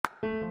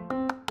You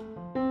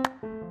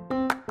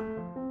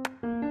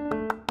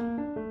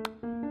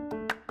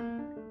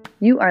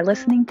are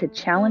listening to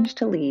Challenge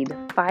to Lead,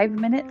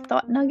 5-minute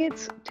thought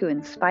nuggets to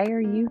inspire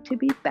you to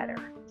be better.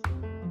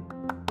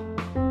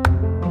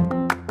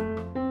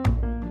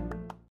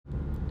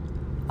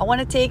 I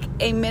want to take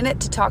a minute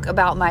to talk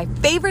about my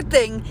favorite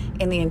thing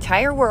in the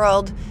entire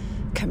world,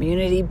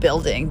 community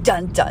building.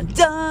 Dun, dun,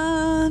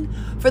 dun.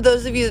 For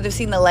those of you that have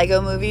seen the Lego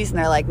movies and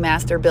they're like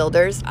master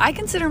builders, I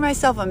consider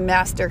myself a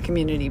master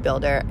community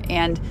builder.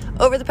 And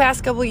over the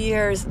past couple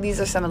years, these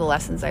are some of the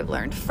lessons I've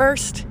learned.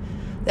 First,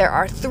 there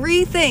are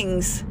 3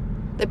 things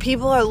that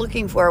people are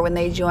looking for when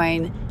they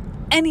join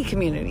any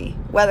community,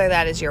 whether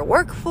that is your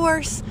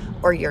workforce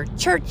or your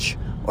church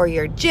or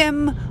your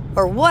gym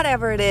or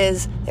whatever it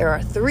is. There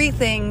are 3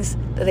 things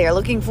that they are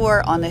looking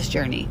for on this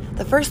journey.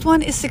 The first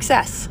one is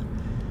success.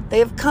 They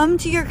have come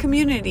to your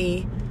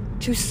community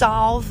to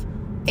solve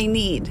a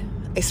need,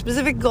 a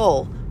specific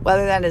goal,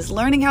 whether that is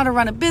learning how to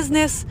run a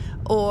business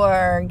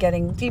or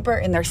getting deeper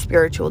in their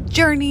spiritual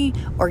journey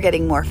or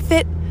getting more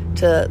fit,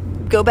 to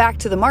go back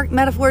to the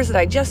metaphors that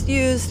I just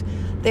used.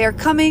 They are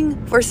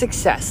coming for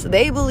success.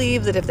 They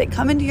believe that if they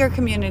come into your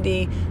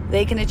community,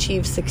 they can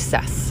achieve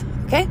success.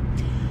 Okay?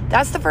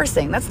 That's the first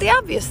thing. That's the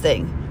obvious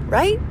thing,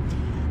 right?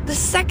 The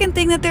second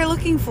thing that they're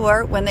looking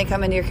for when they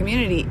come into your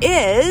community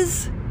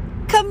is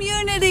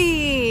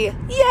community.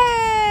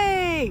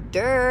 Yay!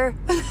 Durr.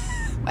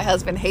 My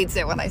husband hates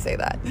it when I say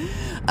that.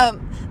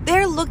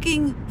 They're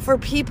looking for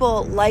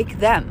people like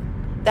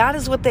them. That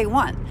is what they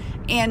want.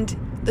 And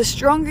the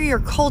stronger your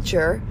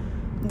culture,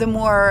 the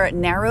more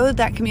narrowed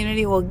that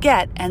community will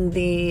get, and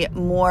the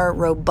more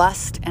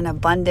robust and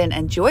abundant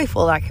and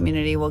joyful that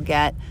community will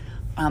get.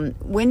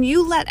 When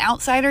you let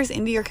outsiders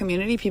into your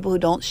community, people who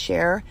don't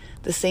share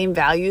the same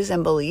values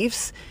and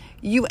beliefs,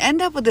 you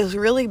end up with this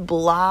really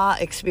blah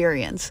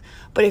experience.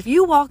 But if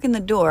you walk in the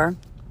door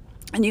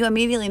and you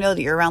immediately know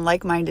that you're around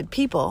like-minded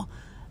people,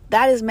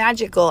 that is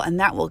magical, and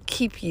that will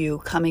keep you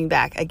coming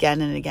back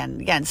again and again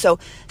and again. So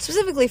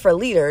specifically for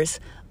leaders,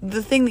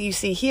 the thing that you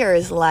see here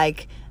is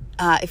like,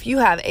 if you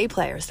have A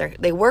players,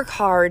 they work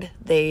hard,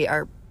 they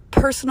are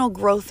personal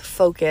growth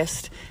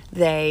focused,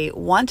 they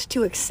want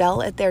to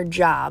excel at their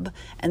job,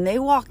 and they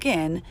walk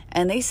in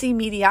and they see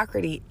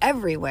mediocrity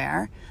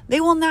everywhere, they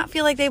will not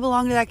feel like they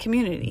belong to that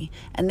community,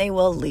 and they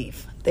will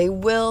leave. They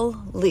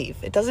will leave.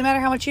 It doesn't matter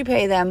how much you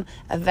pay them.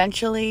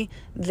 Eventually,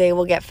 they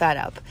will get fed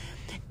up.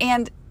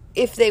 And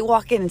if they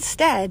walk in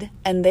instead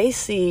and they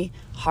see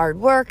hard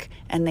work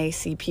and they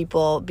see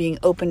people being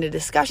open to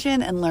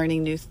discussion and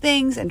learning new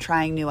things and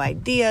trying new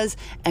ideas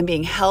and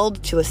being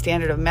held to a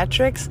standard of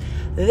metrics,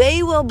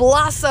 they will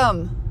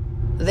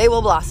blossom. They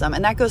will blossom.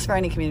 And that goes for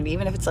any community,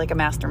 even if it's like a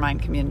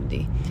mastermind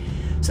community.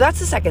 So that's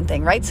the second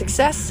thing, right?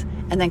 Success,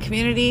 and then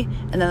community.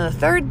 And then the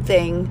third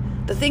thing,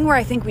 the thing where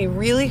I think we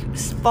really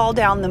fall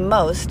down the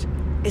most,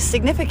 is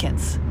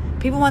significance.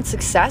 People want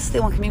success, they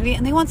want community,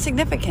 and they want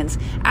significance.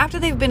 After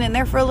they've been in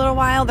there for a little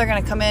while, they're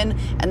going to come in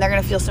and they're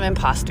going to feel some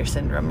imposter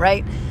syndrome,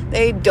 right?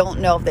 They don't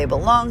know if they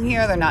belong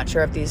here. They're not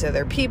sure if these are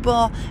their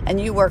people. And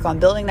you work on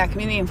building that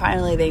community, and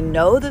finally they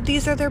know that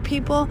these are their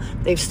people.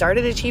 They've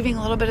started achieving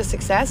a little bit of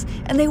success,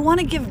 and they want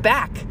to give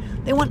back.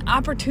 They want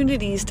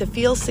opportunities to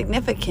feel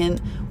significant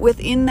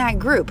within that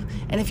group.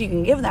 And if you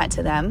can give that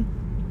to them,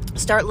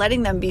 start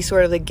letting them be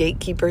sort of the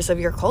gatekeepers of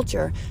your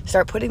culture.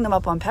 Start putting them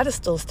up on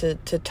pedestals to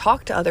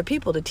talk to other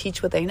people, to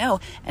teach what they know.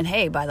 And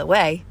hey, by the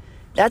way,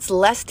 that's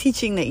less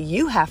teaching that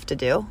you have to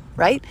do,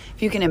 right?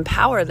 If you can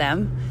empower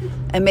them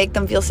and make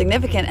them feel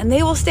significant, and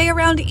they will stay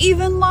around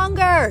even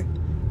longer.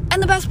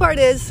 And the best part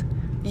is,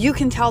 you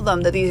can tell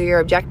them that these are your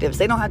objectives.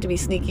 They don't have to be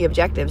sneaky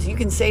objectives. You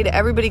can say to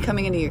everybody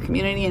coming into your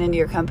community and into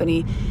your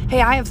company,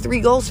 hey, I have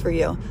 3 goals for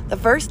you. The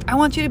first, I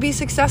want you to be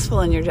successful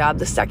in your job.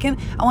 The second,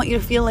 I want you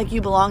to feel like you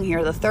belong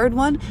here. The third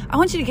one, I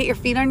want you to get your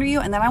feet under you,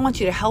 and then I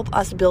want you to help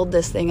us build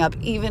this thing up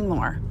even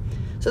more.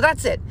 So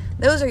that's it.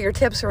 Those are your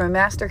tips from a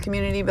master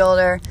community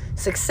builder: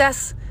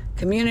 success,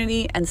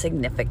 community, and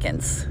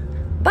significance.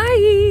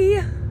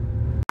 Bye.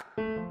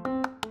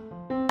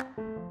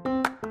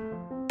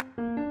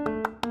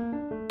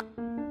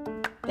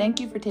 Thank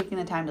you for taking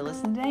the time to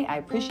listen today. I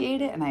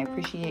appreciate it, and I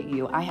appreciate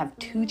you. I have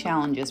 2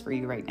 challenges for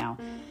you right now.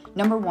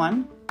 Number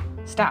 1,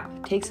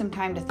 stop. Take some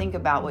time to think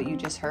about what you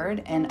just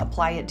heard and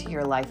apply it to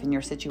your life and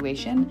your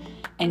situation,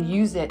 and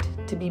use it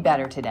to be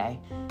better today.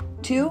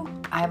 2,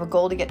 I have a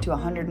goal to get to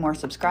 100 more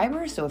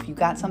subscribers, so if you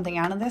got something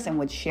out of this and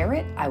would share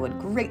it, I would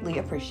greatly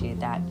appreciate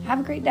that.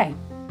 Have a great day.